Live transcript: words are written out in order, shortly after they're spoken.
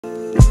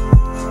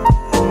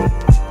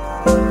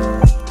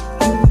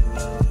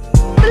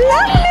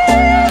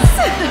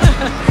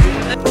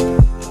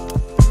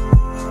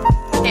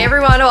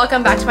everyone,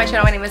 welcome back to my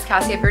channel. My name is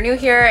Cassie if you're new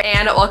here,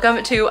 and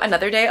welcome to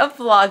another day of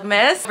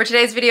Vlogmas. For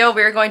today's video,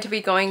 we're going to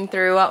be going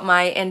through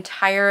my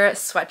entire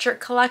sweatshirt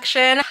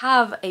collection. I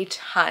have a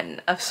ton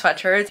of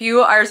sweatshirts. If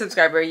you are a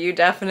subscriber, you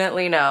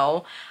definitely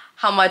know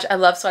how much I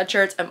love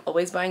sweatshirts. I'm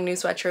always buying new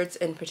sweatshirts,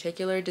 in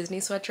particular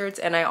Disney sweatshirts,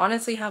 and I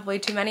honestly have way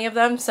too many of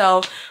them,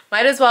 so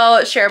might as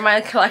well share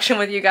my collection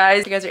with you guys.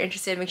 If you guys are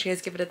interested, make sure you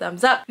guys give it a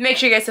thumbs up. Make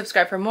sure you guys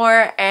subscribe for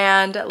more,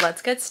 and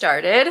let's get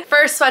started.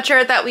 First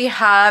sweatshirt that we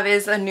have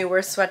is a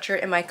newer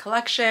sweatshirt in my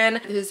collection.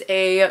 This is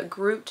a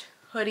Groot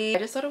hoodie. I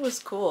just thought it was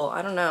cool.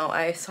 I don't know.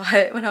 I saw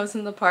it when I was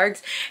in the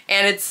parks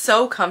and it's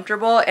so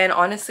comfortable, and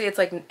honestly it's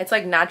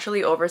like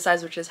naturally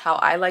oversized, which is how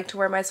I like to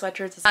wear my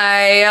sweatshirts.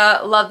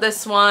 I love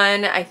this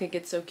one. I think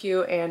it's so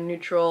cute and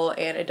neutral,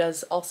 and it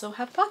does also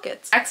have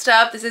pockets. Next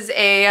up, this is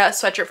a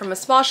sweatshirt from a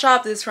small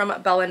shop. This is from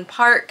Bell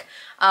Park.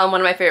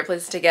 One of my favorite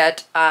places to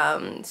get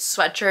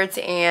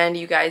sweatshirts, and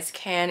you guys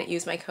can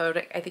use my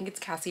code, I think it's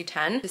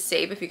Cassie10, to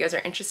save if you guys are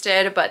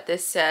interested. But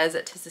this says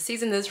 'tis the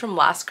season. This is from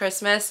last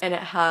Christmas, and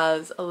it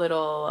has a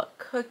little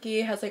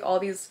cookie. It has like all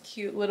these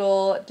cute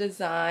little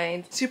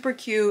designs, super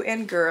cute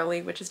and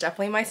girly, which is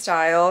definitely my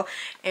style.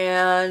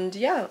 And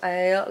yeah,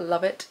 I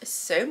love it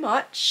so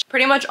much.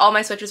 Pretty much all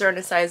my sweatshirts are in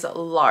a size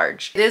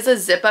large. It is a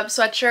zip-up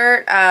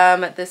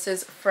sweatshirt. This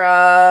is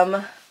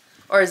from,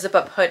 or a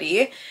zip-up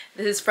hoodie.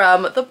 This is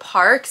from the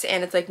parks,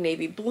 and it's like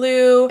navy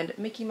blue and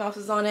Mickey Mouse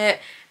is on it,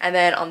 and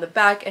then on the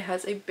back it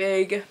has a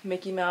big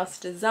Mickey Mouse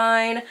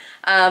design.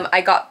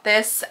 I got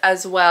this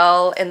as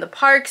well in the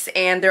parks,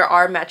 and there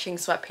are matching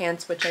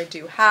sweatpants, which I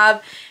do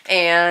have,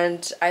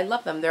 and I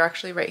love them. They're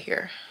actually right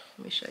here.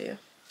 Let me show you.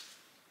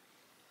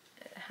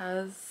 It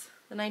has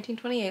the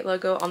 1928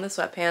 logo on the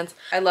sweatpants.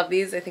 I love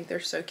these. I think they're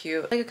so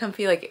cute. Like a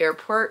comfy like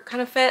airport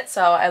kind of fit,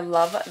 so I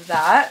love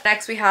that.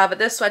 Next we have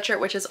this sweatshirt,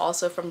 which is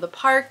also from the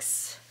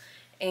parks,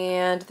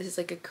 and this is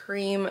like a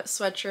cream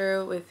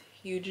sweatshirt with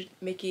huge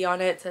Mickey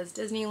on it. It says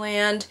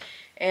Disneyland,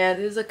 and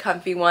this is a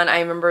comfy one. I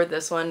remember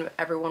this one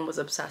everyone was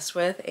obsessed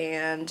with,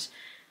 and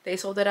they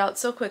sold it out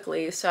so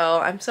quickly,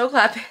 so I'm so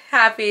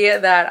happy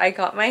that I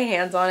got my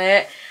hands on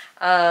it.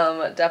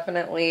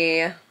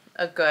 Definitely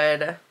a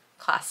good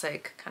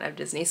classic kind of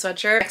Disney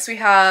sweatshirt. Next we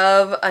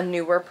have a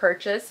newer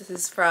purchase. This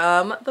is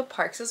from the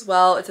parks as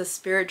well. It's a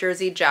Spirit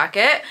jersey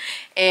jacket,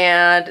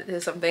 and this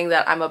is something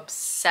that I'm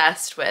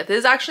obsessed with. This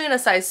is actually in a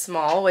size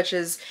small, which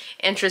is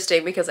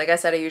interesting because like I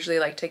said, I usually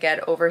like to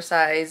get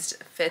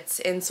oversized fits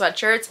in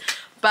sweatshirts,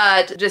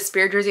 but just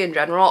Spirit jersey in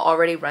general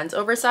already runs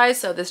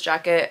oversized, so this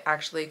jacket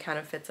actually kind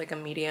of fits like a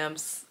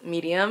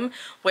medium,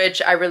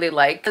 which I really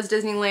like. It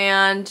says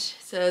Disneyland, it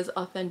says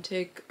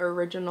authentic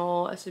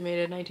original,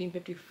 estimated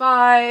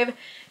 1955,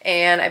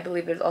 and I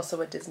believe there's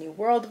also a Disney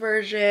World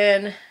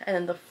version, and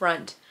then the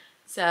front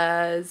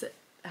says,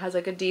 has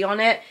like a D on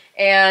it,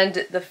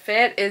 and the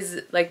fit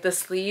is like, the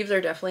sleeves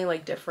are definitely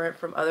like different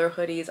from other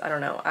hoodies. I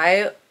don't know.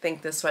 I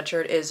think this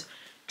sweatshirt is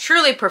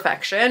truly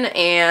perfection,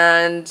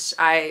 and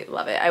I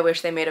love it. I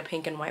wish they made a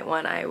pink and white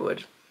one. I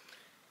would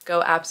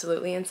go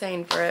absolutely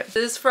insane for it.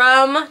 This is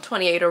from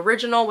 28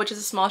 Original, which is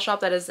a small shop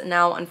that is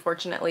now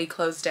unfortunately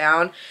closed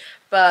down.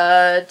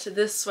 But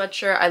this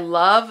sweatshirt, I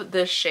love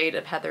this shade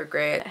of heather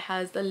gray. It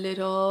has the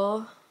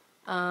little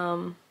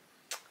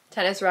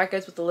tennis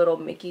rackets with the little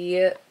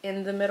Mickey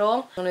in the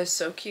middle. This one is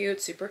so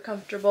cute, super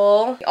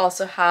comfortable. We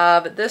also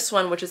have this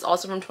one, which is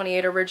also from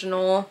 28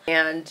 Original,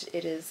 and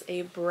it is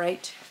a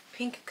bright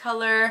pink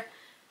color.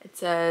 It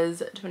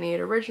says 28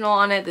 Original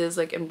on it. This is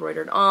like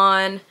embroidered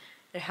on.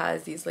 It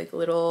has these like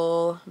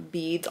little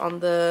beads on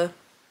the,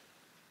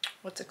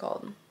 what's it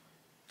called?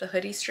 The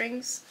hoodie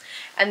strings.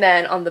 And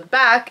then on the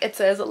back it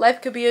says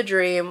life could be a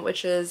dream,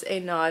 which is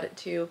a nod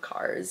to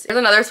Cars. There's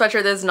another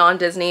sweatshirt that is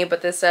non-Disney,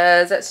 but this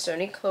says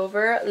Stony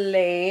Clover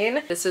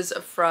Lane. This is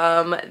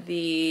from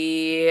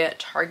the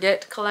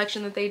Target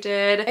collection that they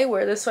did. I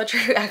wear this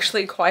sweatshirt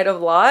actually quite a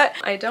lot.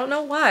 I don't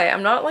know why.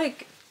 I'm not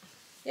like,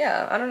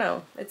 yeah, I don't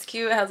know. It's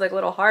cute. It has like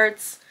little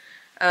hearts.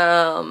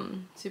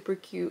 Super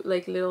cute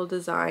like little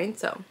design,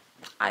 so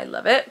I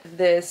love it.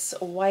 This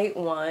white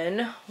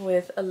one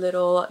with a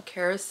little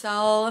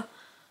carousel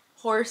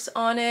horse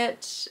on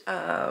it.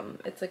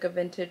 It's like a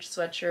vintage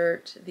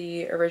sweatshirt.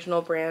 The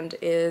original brand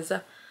is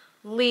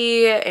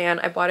Lee, and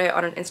I bought it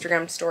on an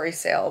Instagram story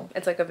sale.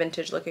 It's like a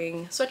vintage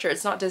looking sweatshirt.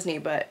 It's not Disney,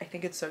 but I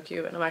think it's so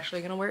cute, and I'm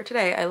actually gonna wear it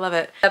today. I love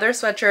it. Another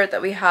sweatshirt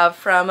that we have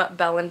from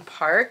Bell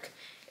Park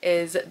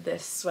is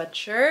this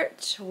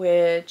sweatshirt,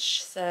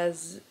 which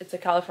says it's a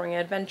California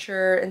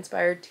Adventure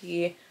inspired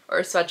tee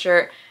or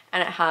sweatshirt,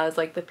 and it has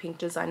like the pink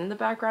design in the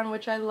background,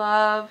 which I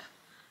love.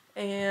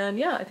 And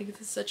yeah, I think this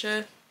is such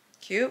a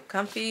cute,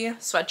 comfy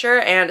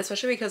sweatshirt, and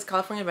especially because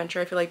California Adventure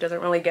I feel like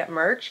doesn't really get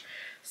merch,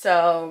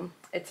 so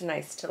it's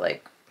nice to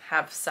like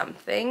have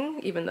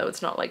something, even though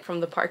it's not like from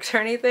the parks or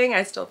anything.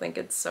 I still think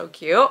it's so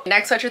cute.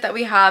 Next sweatshirt that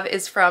we have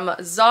is from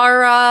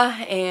Zara,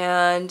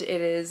 and it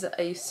is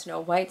a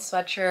Snow White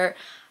sweatshirt.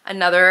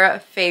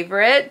 Another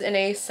favorite in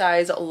a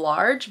size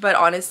large, but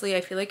honestly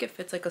I feel like it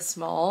fits like a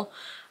small.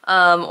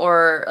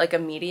 or like a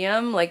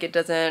medium. Like it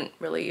doesn't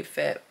really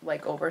fit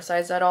like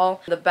oversized at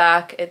all. The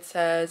back it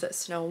says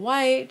Snow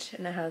White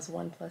and it has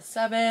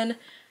 1+7.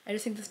 I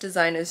just think this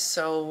design is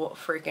so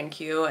freaking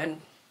cute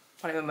and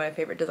one of my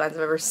favorite designs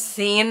I've ever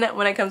seen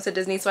when it comes to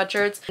Disney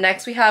sweatshirts.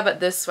 Next we have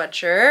this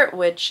sweatshirt,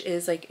 which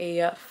is like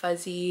a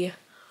fuzzy,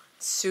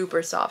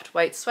 super soft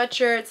white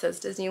sweatshirt. It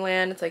says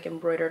Disneyland. It's like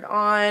embroidered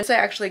on. This I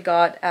actually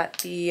got at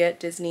the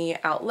Disney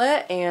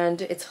outlet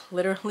and it's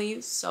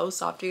literally so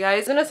soft, you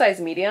guys. It's in a size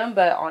medium,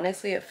 but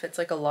honestly it fits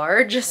like a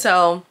large.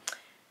 So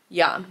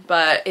yeah,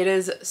 but it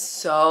is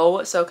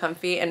so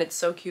comfy and it's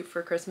so cute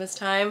for Christmas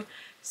time.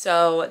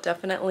 So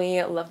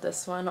definitely love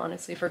this one.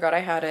 Honestly forgot I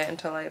had it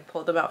until I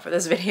pulled them out for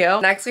this video.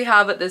 Next we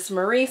have this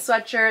Marie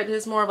sweatshirt.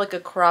 This is more of like a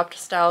cropped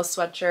style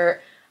sweatshirt.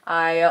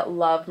 I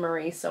love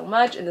Marie so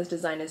much and this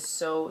design is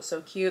so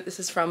cute. This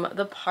is from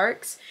the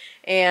parks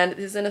and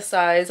this is in a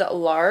size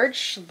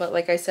large, but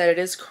like I said, it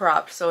is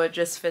cropped, so it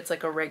just fits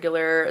like a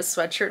regular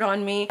sweatshirt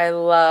on me. I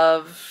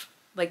love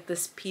like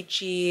this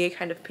peachy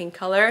kind of pink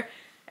color.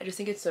 I just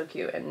think it's so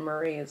cute and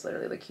Marie is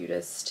literally the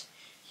cutest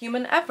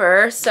human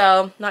ever.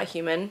 So not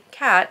human,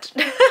 cat.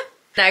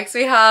 Next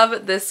we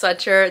have this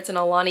sweatshirt. It's an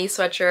Alani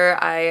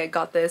sweatshirt. I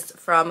got this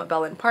from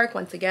Bell Park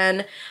once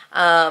again,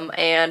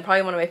 and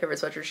probably one of my favorite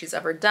sweatshirts she's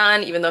ever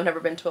done, even though I've never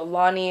been to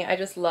Alani. I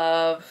just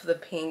love the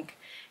pink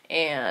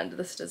and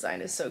this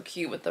design is so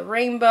cute with the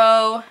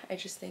rainbow. I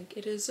just think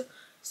it is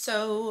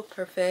so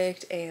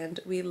perfect and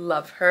we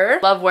love her.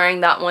 Love wearing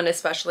that one,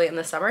 especially in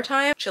the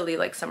summertime, chilly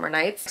like summer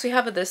nights. So we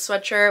have this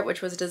sweatshirt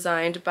which was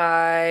designed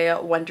by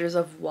Wonders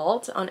of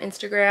Walt on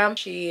Instagram.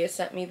 She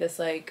sent me this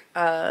like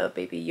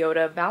Baby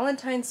Yoda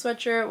Valentine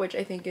sweatshirt, which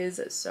I think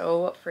is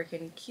so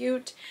freaking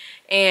cute.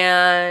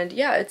 And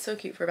yeah, it's so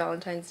cute for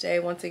Valentine's Day.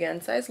 Once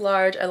again, size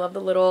large. I love the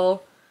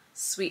little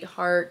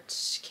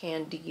sweetheart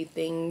candy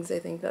things. I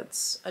think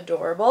that's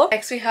adorable.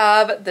 Next we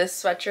have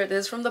this sweatshirt.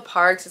 This is from the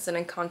parks. It's an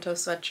Encanto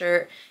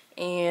sweatshirt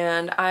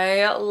and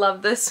I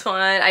love this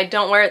one. I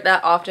don't wear it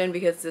that often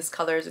because this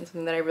color isn't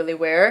something that I really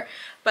wear,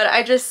 but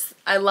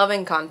I love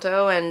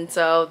Encanto and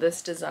so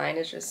this design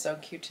is just so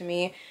cute to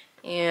me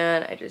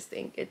and I just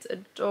think it's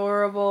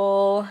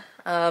adorable.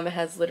 It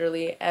has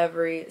literally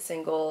every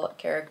single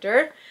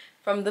character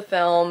from the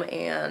film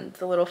and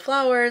the little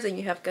flowers, and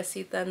you have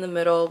Casita in the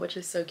middle, which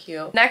is so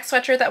cute. Next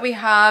sweatshirt that we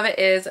have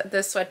is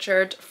this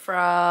sweatshirt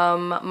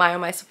from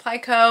My Supply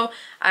Co.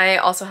 I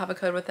also have a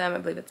code with them. I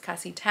believe it's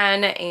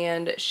Cassie10,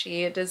 and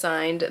she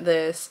designed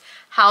this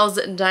Hal's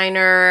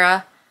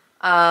Diner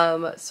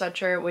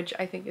sweatshirt, which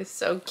I think is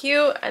so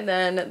cute. And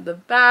then the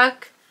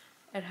back,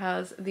 it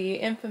has the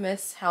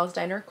infamous Hal's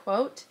Diner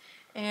quote,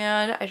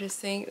 and I just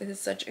think this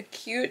is such a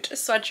cute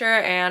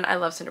sweatshirt, and I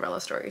love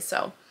Cinderella stories,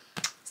 so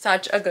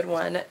such a good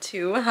one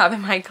to have in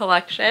my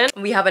collection.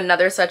 We have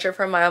another sweatshirt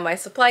from My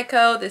Supply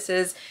Co. This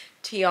is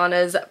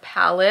Tiana's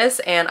Palace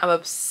and I'm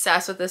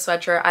obsessed with this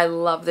sweatshirt. I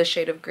love this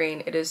shade of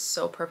green. It is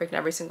so perfect in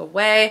every single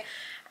way.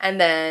 And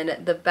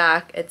then the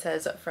back, it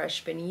says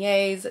Fresh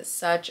Beignets.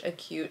 Such a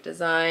cute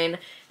design.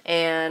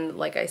 And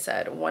like I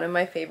said, one of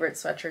my favorite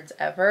sweatshirts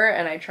ever.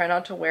 And I try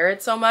not to wear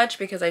it so much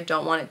because I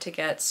don't want it to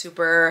get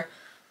super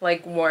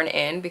like worn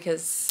in,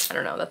 because I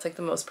don't know, that's like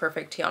the most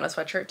perfect Tiana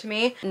sweatshirt to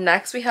me.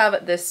 Next we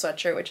have this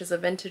sweatshirt, which is a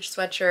vintage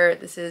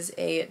sweatshirt. This is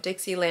a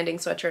Dixie Landing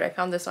sweatshirt. I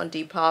found this on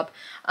Depop.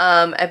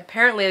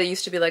 Apparently it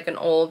used to be like an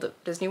old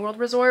Disney World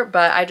resort,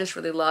 but I just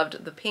really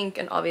loved the pink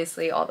and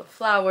obviously all the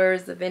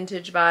flowers, the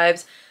vintage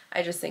vibes.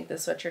 I just think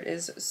this sweatshirt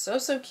is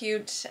so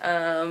cute,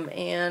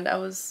 and I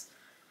was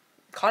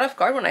caught off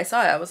guard when I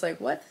saw it. I was like,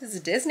 what, this is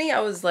Disney?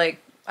 I was like,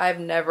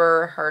 I've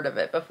never heard of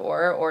it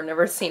before or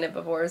never seen it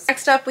before.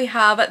 Next up we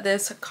have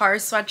this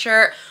Cars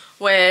sweatshirt,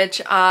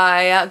 which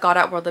I got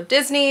at World of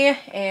Disney,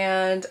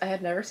 and I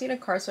had never seen a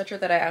Cars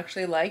sweatshirt that I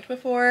actually liked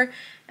before,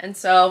 and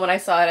so when I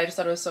saw it I just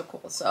thought it was so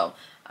cool, so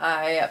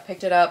I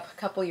picked it up a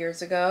couple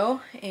years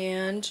ago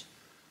and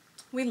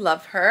we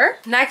love her.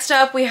 Next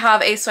up we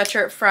have a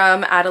sweatshirt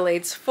from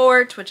Adelaide's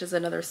Fort, which is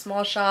another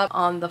small shop.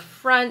 On the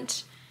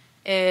front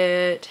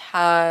it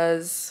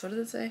has, what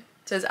does it say? It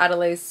says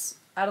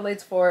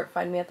Adelaide's Fort,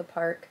 find me at the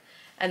park.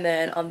 And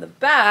then on the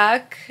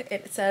back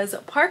it says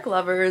Park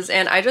Lovers,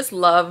 and I just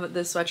love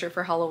this sweatshirt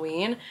for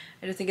Halloween.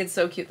 I just think it's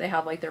so cute. They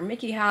have like their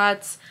Mickey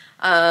hats,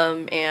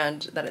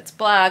 and that it's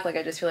black. Like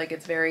I just feel like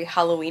it's very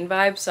Halloween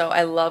vibe, so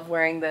I love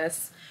wearing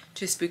this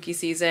to spooky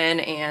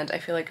season, and I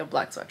feel like a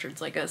black sweatshirt's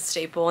like a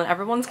staple in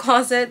everyone's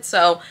closet,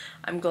 so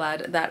I'm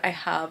glad that I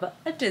have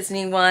a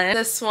Disney one.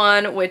 This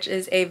one, which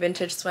is a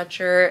vintage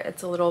sweatshirt,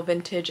 it's a little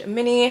vintage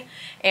mini,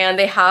 and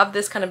they have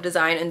this kind of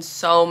design in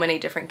so many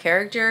different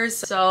characters.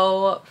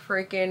 So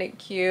freaking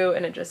cute,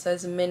 and it just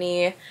says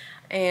mini,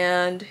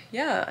 and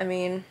yeah, I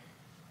mean,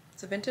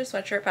 it's a vintage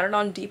sweatshirt, found it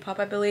on Depop,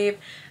 I believe.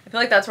 I feel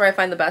like that's where I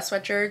find the best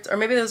sweatshirts, or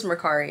maybe those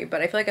Mercari, but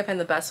I feel like I find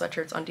the best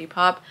sweatshirts on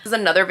Depop. This is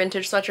another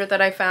vintage sweatshirt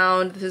that I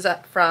found. This is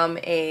from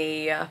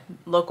a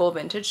local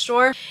vintage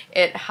store.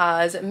 It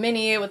has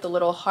Minnie with the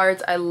little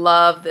hearts. I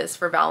love this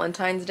for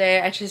Valentine's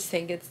Day. I just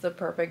think it's the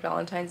perfect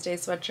Valentine's Day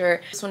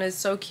sweatshirt. This one is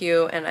so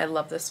cute, and I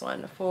love this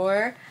one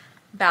for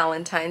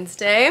Valentine's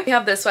Day. We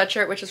have this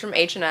sweatshirt, which is from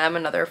H&M,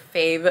 another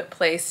fave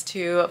place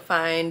to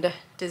find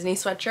Disney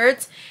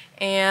sweatshirts.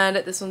 And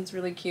this one's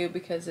really cute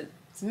because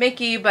it's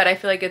Mickey, but I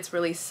feel like it's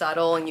really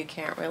subtle and you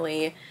can't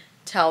really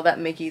tell that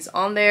Mickey's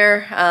on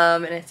there.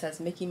 And it says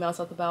Mickey Mouse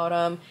at the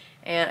bottom.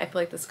 And I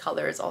feel like this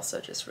color is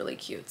also just really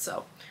cute.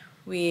 So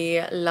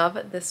we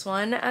love this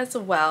one as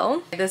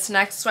well. This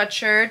next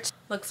sweatshirt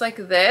looks like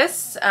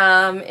this.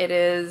 It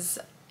is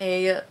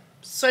a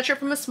sweatshirt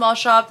from a small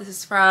shop. This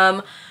is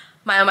from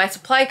My Oh My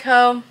Supply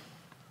Co.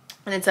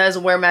 And it says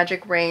Where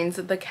Magic Reigns,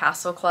 the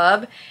Castle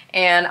Club.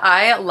 And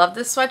I love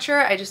this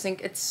sweatshirt. I just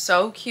think it's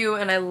so cute,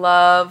 and I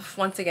love,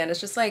 once again,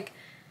 it's just like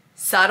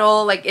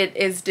subtle. Like, it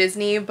is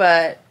Disney,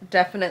 but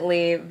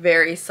definitely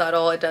very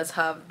subtle. It does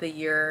have the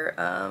year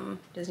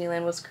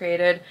Disneyland was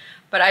created,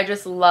 but I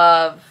just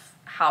love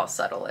how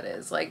subtle it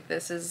is. Like,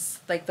 this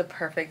is like the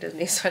perfect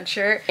Disney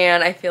sweatshirt,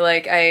 and I feel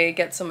like I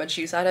get so much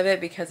use out of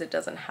it because it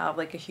doesn't have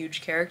like a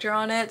huge character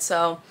on it.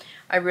 So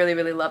I really,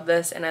 really love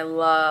this, and I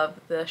love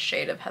the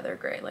shade of heather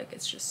gray. Like,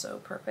 it's just so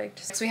perfect.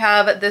 Next we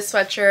have this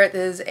sweatshirt.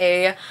 This is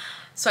a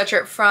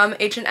sweatshirt from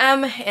H&M,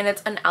 and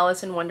it's an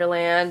Alice in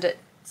Wonderland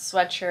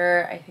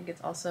sweatshirt. I think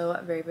it's also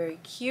very, very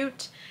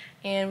cute,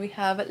 and we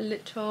have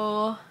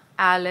little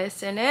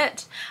Alice in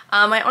it.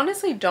 I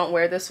honestly don't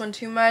wear this one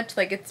too much.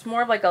 Like, it's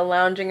more of like a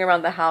lounging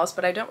around the house,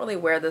 but I don't really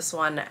wear this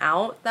one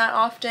out that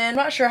often. I'm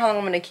not sure how long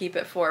I'm going to keep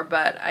it for,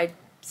 but I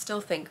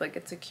still think like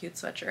it's a cute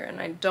sweatshirt, and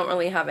I don't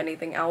really have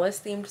anything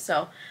Alice themed,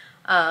 so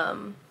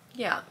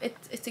yeah,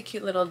 it's a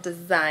cute little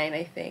design.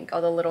 I think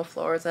all the little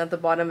flowers, and at the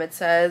bottom it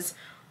says,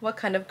 what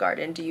kind of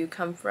garden do you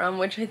come from,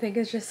 which I think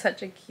is just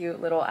such a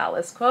cute little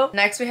Alice quote.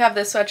 Next we have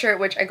this sweatshirt,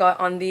 which I got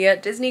on the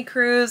Disney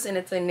cruise, and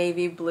it's a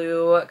navy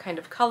blue kind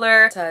of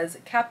color. It says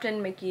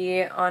Captain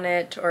Mickey on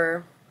it,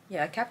 or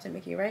yeah, Captain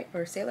Mickey, right?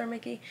 Or Sailor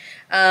Mickey.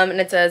 And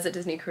it says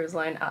Disney Cruise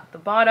Line at the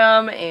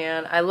bottom.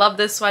 And I love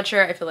this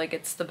sweatshirt. I feel like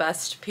it's the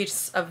best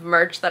piece of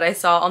merch that I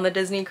saw on the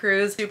Disney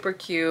cruise. Super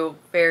cute,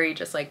 very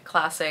just like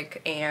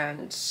classic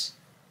and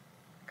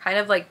kind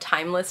of like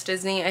timeless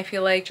Disney, I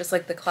feel like. Just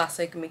like the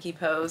classic Mickey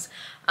pose.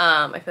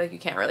 I feel like you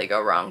can't really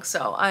go wrong.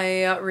 So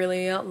I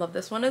really love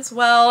this one as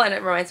well. And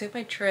it reminds me of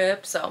my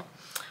trip. So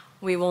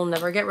we will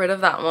never get rid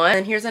of that one.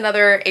 And here's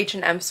another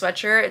H&M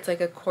sweatshirt. It's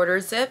like a quarter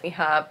zip. We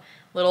have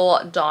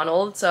little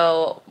Donald.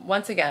 So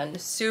once again,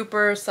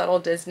 super subtle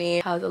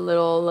Disney. Has a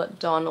little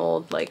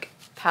Donald like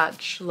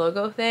patch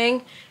logo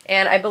thing,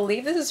 and I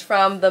believe this is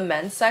from the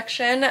men's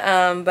section,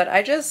 but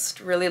I just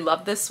really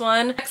love this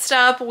one. Next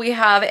up we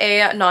have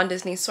a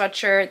non-Disney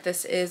sweatshirt.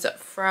 This is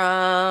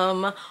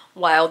from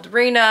Wild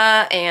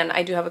Rena, and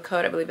I do have a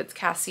code. I believe it's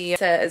Cassie. It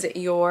says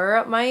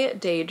You're My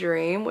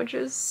Daydream, which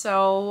is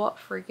so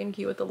freaking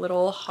cute with the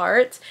little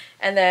heart.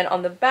 And then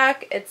on the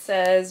back it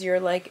says You're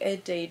like a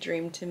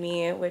daydream to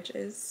me, which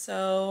is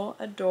so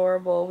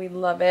adorable. We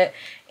love it,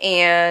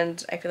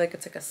 and I feel like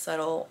it's like a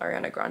subtle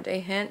Ariana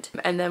Grande hint.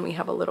 And then we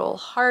have a little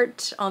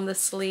heart on the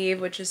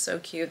sleeve, which is so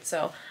cute.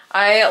 So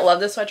I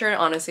love this sweatshirt,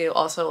 and honestly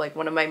also like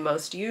one of my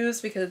most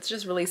used because it's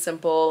just really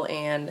simple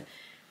and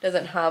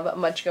doesn't have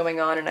much going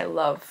on, and I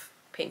love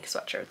pink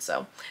sweatshirts.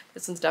 So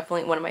this one's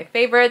definitely one of my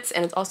favorites,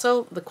 and it's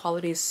also, the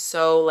quality is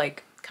so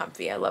like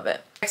comfy. I love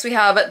it. Next we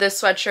have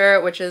this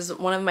sweatshirt, which is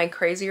one of my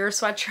crazier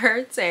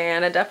sweatshirts,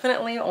 and I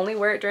definitely only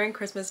wear it during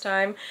Christmas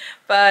time,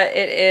 but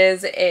it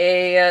is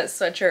a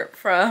sweatshirt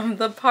from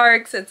the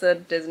parks. It's a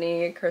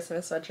Disney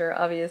Christmas sweatshirt,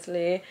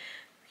 obviously.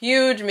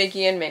 Huge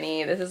Mickey and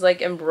Minnie. This is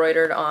like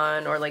embroidered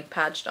on or like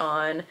patched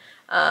on.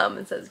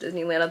 It says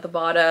Disneyland at the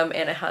bottom,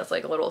 and it has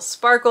like little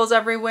sparkles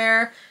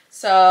everywhere.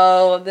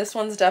 So this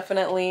one's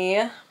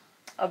definitely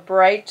a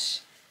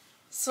bright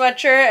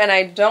sweatshirt, and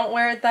I don't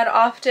wear it that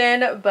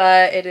often,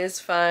 but it is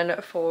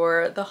fun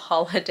for the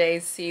holiday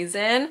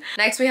season.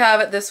 Next we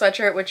have this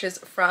sweatshirt, which is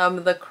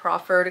from the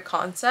Crawford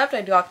concept.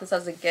 I got this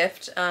as a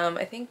gift,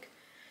 I think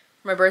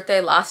for my birthday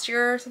last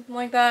year or something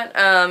like that.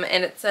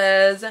 And it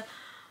says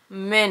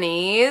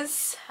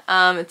Minnie's.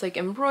 It's like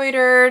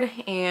embroidered,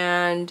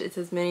 and it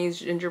says Minnie's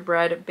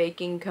Gingerbread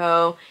Baking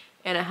Co.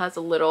 And it has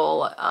a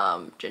little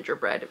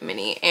gingerbread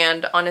Minnie.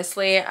 And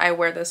honestly, I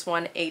wear this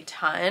one a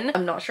ton.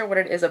 I'm not sure what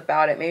it is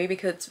about it. Maybe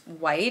because it's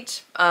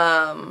white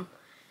and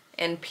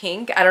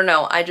pink. I don't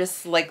know. I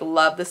just like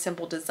love the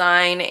simple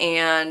design,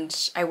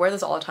 and I wear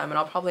this all the time, and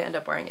I'll probably end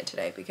up wearing it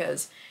today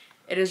because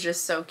it is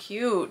just so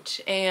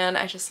cute, and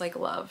I just like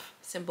love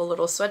simple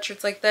little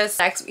sweatshirts like this.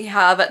 Next we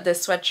have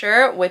this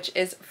sweatshirt, which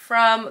is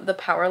from the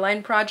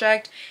Powerline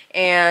project,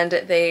 and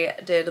they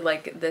did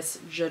like this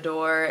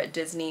J'adore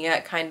Disney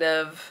kind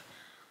of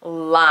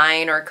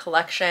line or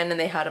collection, and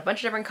they had a bunch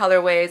of different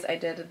colorways. I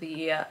did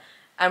the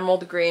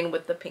emerald green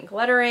with the pink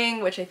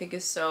lettering, which I think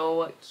is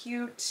so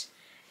cute.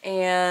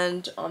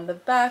 And on the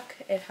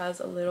back it has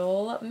a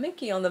little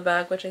Mickey on the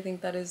back, which I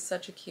think that is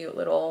such a cute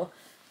little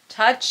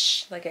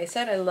touch. Like I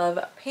said, I love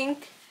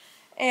pink,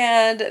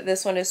 and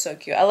this one is so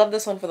cute. I love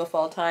this one for the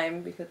fall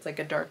time because it's like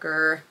a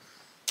darker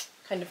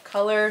kind of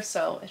color,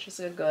 so it's just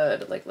a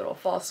good like little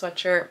fall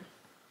sweatshirt.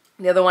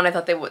 The other one I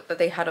thought that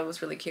they had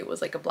was really cute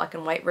was like a black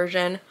and white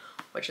version,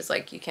 which is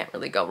like, you can't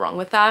really go wrong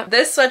with that.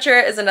 This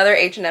sweatshirt is another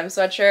H&M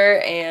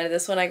sweatshirt, and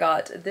this one I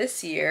got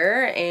this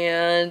year,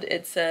 and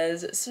it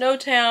says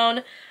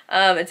Snowtown,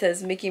 it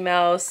says Mickey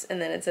Mouse,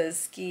 and then it says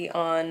ski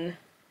on,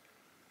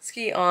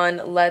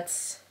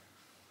 let's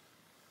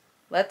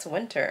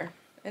winter.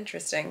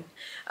 Interesting.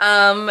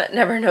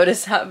 Never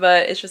noticed that,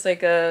 but it's just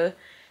like a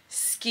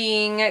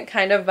skiing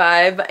kind of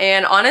vibe,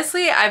 and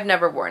honestly, I've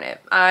never worn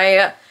it.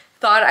 I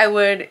thought I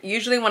would.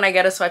 Usually when I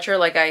get a sweatshirt,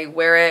 like, I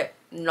wear it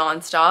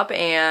non-stop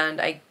and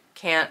I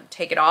can't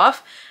take it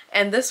off,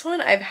 and this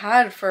one I've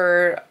had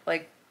for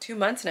like 2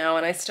 months now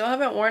and I still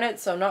haven't worn it,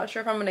 so I'm not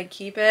sure if I'm gonna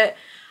keep it.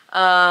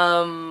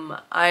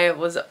 I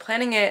was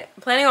planning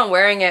on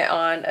wearing it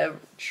on a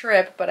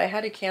trip, but I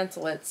had to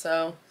cancel it,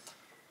 so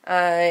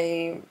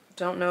I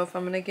don't know if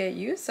I'm gonna get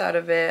use out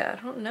of it. I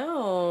don't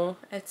know.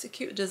 It's a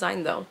cute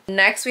design though.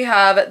 Next we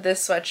have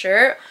this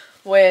sweatshirt,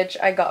 which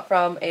I got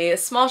from a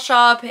small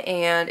shop,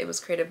 and it was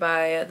created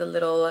by the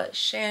little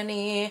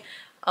Chani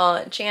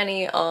on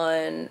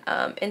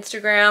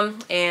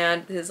Instagram,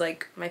 and this is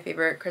like my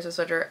favorite Christmas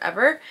sweater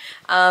ever.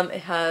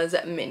 It has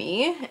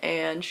Minnie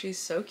and she's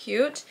so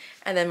cute,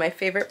 and then my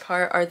favorite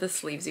part are the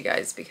sleeves, you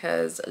guys,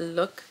 because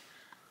look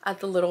at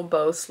the little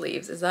bow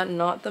sleeves. Is that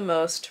not the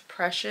most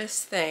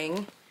precious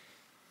thing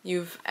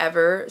you've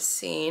ever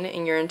seen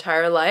in your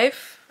entire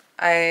life?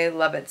 I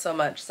love it so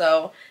much.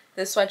 So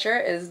this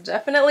sweatshirt is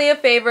definitely a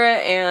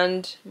favorite,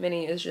 and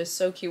Minnie is just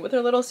so cute with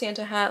her little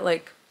Santa hat.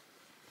 Like,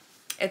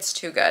 it's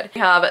too good.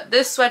 We have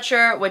this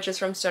sweatshirt, which is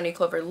from Stony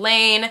Clover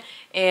Lane,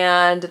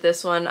 and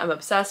this one I'm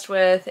obsessed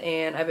with,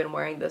 and I've been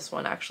wearing this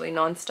one actually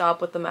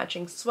non-stop with the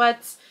matching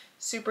sweats.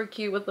 Super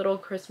cute with little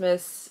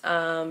Christmas,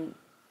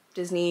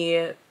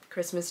 Disney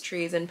Christmas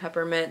trees and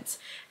peppermints,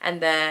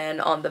 and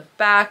then on the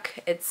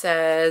back it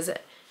says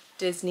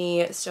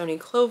Disney Stony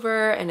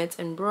Clover, and it's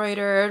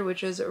embroidered,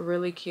 which is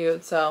really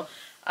cute. So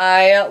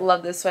I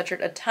love this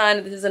sweatshirt a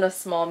ton. This is in a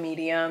small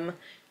medium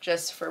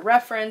just for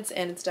reference,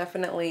 and it's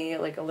definitely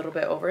like a little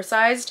bit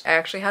oversized. I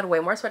actually had way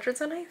more sweatshirts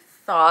than I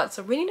thought,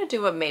 so we need to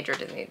do a major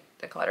Disney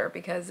declutter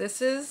because this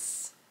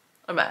is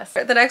a mess.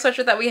 The next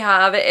sweatshirt that we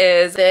have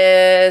is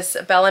this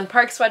Bell &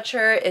 Park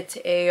sweatshirt. It's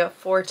a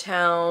Four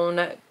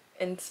Town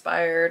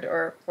inspired,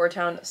 or Four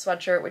Town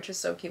sweatshirt, which is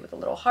so cute with a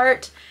little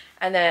heart.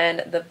 And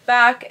then the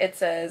back, it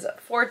says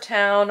Four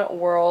Town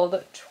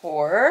World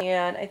Tour,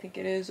 and I think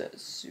it is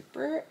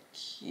super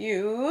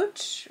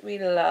cute. We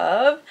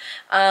love,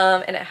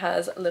 and it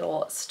has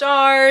little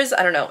stars.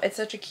 I don't know, it's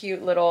such a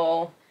cute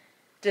little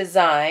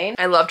design.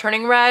 I love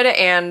turning red,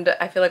 and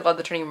I feel like all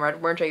the turning red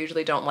merch I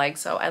usually don't like,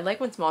 so I like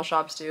when small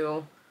shops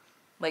do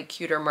like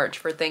cuter merch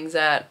for things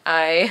that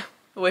I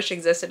wish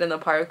existed in the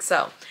park.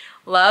 So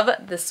love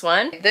this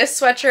one. This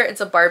sweatshirt,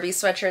 it's a Barbie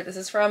sweatshirt. This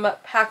is from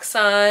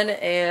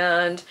PacSun,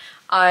 and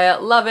I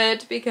love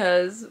it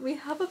because we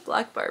have a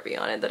black Barbie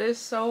on it that is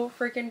so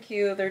freaking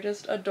cute. They're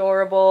just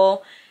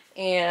adorable,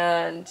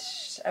 and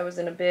I was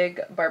in a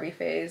big Barbie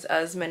phase,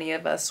 as many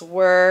of us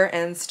were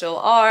and still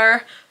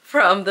are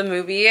from the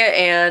movie,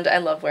 and I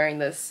love wearing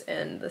this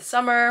in the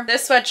summer.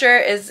 This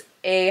sweatshirt is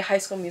a High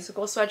School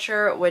Musical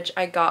sweatshirt, which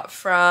I got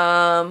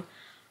from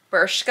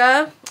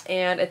Bershka,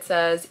 and it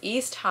says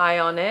East High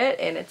on it,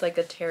 and it's like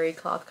a terry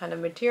cloth kind of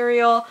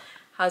material.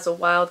 Has a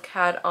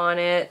wildcat on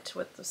it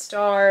with the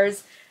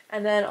stars,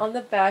 and then on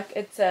the back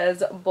it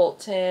says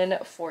Bolton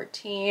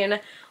 14.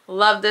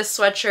 Love this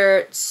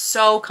sweatshirt.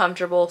 So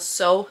comfortable,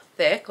 so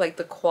thick. Like,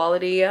 the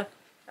quality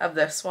of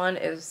this one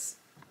is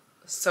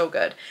so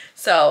good.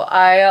 So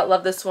I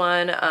love this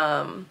one,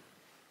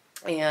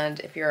 and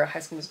if you're a High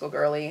School Musical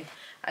girly,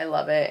 I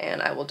love it,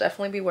 and I will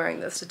definitely be wearing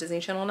this to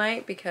Disney Channel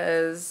night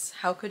because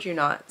how could you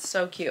not?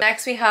 So cute.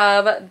 Next we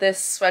have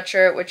this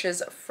sweatshirt, which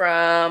is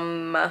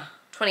from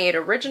 28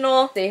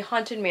 Original. It's a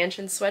Haunted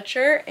Mansion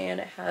sweatshirt, and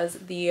it has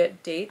the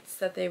dates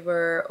that they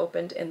were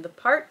opened in the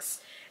parks.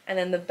 And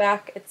then the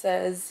back it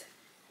says,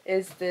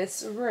 is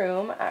this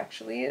room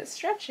actually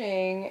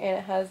stretching? And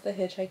it has the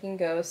Hitchhiking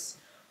Ghost,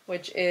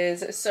 which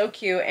is so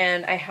cute,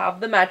 and I have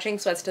the matching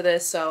sweats to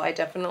this, so I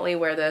definitely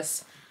wear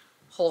this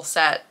whole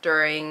set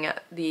during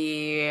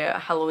the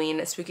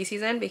Halloween spooky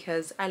season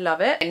because I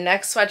love it. My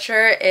next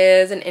sweatshirt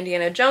is an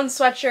Indiana Jones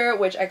sweatshirt,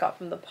 which I got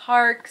from the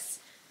parks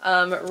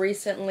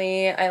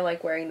recently. I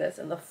like wearing this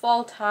in the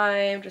fall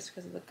time just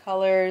because of the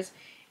colors,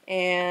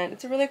 and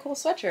it's a really cool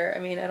sweatshirt.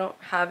 I mean, I don't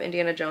have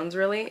Indiana Jones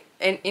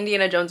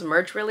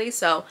merch really,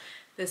 so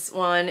this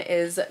one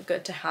is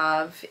good to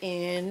have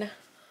in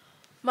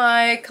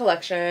my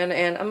collection,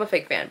 and I'm a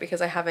fake fan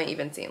because I haven't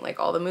even seen like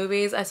all the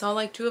movies. I saw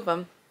like 2 of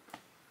them.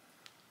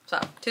 So,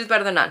 2's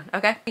better than none,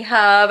 okay? We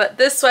have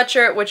this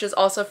sweatshirt, which is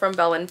also from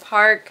Bell &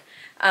 Park,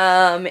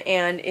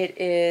 and it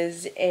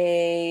is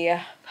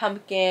a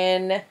pink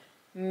pumpkin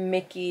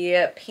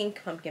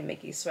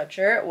Mickey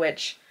sweatshirt,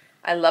 which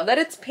I love that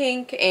it's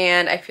pink,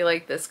 and I feel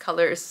like this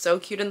color is so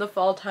cute in the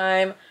fall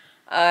time.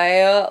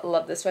 I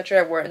love this sweatshirt.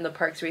 I wore it in the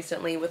parks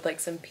recently with like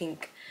some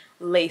pink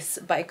lace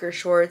biker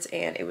shorts,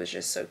 and it was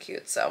just so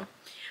cute. So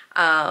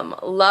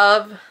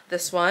love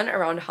this one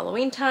around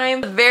Halloween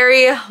time. The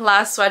very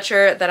last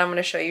sweatshirt that I'm going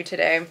to show you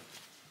today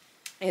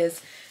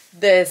is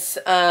this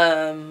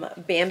Bambi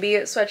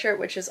sweatshirt,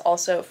 which is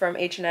also from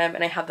H&M,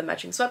 and I have the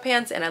matching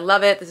sweatpants and I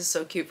love it. This is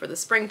so cute for the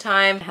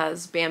springtime. It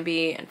has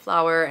Bambi and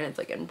flower and it's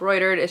like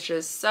embroidered. It's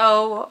just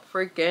so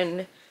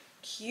freaking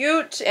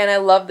cute, and I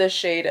love this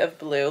shade of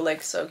blue,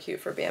 like so cute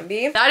for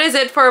Bambi. That is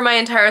it for my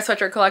entire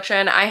sweatshirt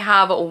collection. I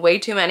have way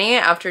too many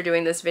after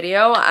doing this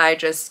video. I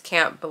just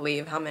can't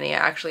believe how many I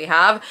actually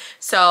have.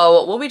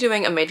 So we'll be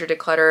doing a major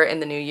declutter in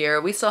the new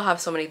year. We still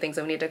have so many things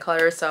that we need to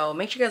declutter, so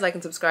make sure you guys like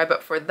and subscribe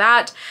for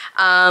that.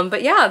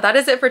 But yeah, that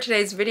is it for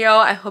today's video.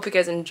 I hope you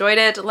guys enjoyed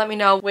it. Let me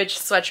know which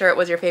sweatshirt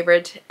was your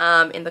favorite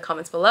in the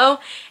comments below,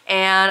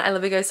 and I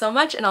love you guys so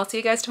much, and I'll see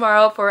you guys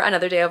tomorrow for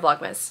another day of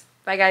Vlogmas.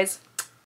 Bye guys.